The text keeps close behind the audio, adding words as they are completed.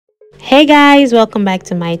Hey guys, welcome back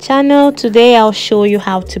to my channel. Today I'll show you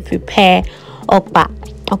how to prepare okpa.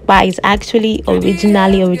 Okpa is actually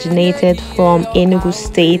originally originated from Enugu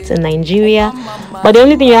State in Nigeria, but the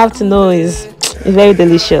only thing you have to know is it's very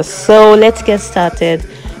delicious. So let's get started.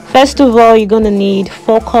 First of all, you're gonna need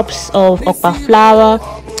 4 cups of okpa flour,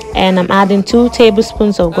 and I'm adding 2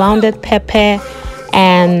 tablespoons of grounded pepper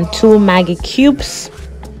and 2 maggi cubes.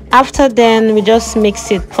 After then, we just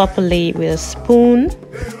mix it properly with a spoon.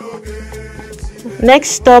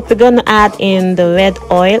 Next up, we're going to add in the red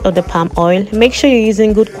oil or the palm oil. Make sure you're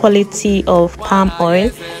using good quality of palm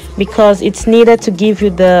oil because it's needed to give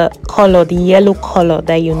you the color, the yellow color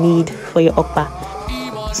that you need for your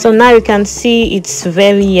okpa. So now you can see it's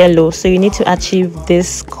very yellow, so you need to achieve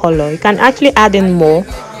this color. You can actually add in more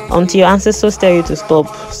until your ancestors tell you to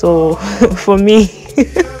stop. So for me,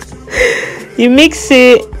 you mix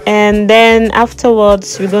it, and then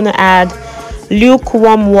afterwards we're going to add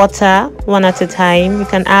lukewarm water one at a time. You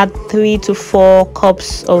can add 3 to 4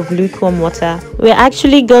 cups of lukewarm water. We're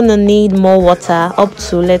actually gonna need more water, up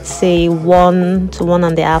to let's say 1 to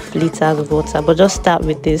 1.5 liters of water, but just start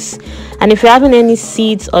with this. And if you're having any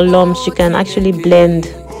seeds or lumps, you can actually blend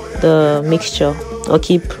the mixture or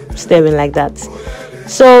keep stirring like that.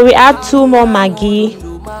 So we add 2 more maggi.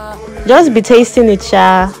 Just be tasting it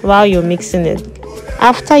while you're mixing it.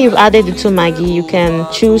 After you've added the 2 maggi, you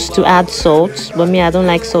can choose to add salt, but me, I don't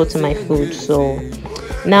like salt in my food. So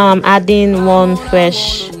now I'm adding 1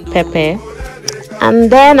 fresh pepper. And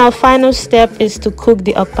then our final step is to cook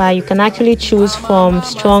the okpa. You can actually choose from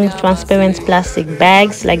strong transparent plastic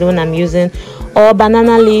bags like the one I'm using, or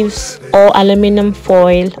banana leaves, or aluminium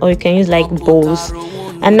foil, or you can use like bowls.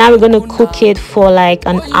 And now we're going to cook it for like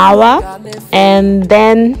an hour, and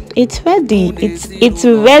then it's ready. It's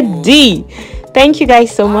ready. Thank you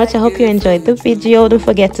guys so much. I hope you enjoyed the video. Don't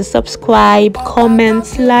forget to subscribe,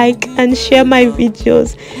 comment, like, and share my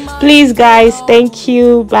videos. Please guys, thank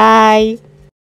you. Bye.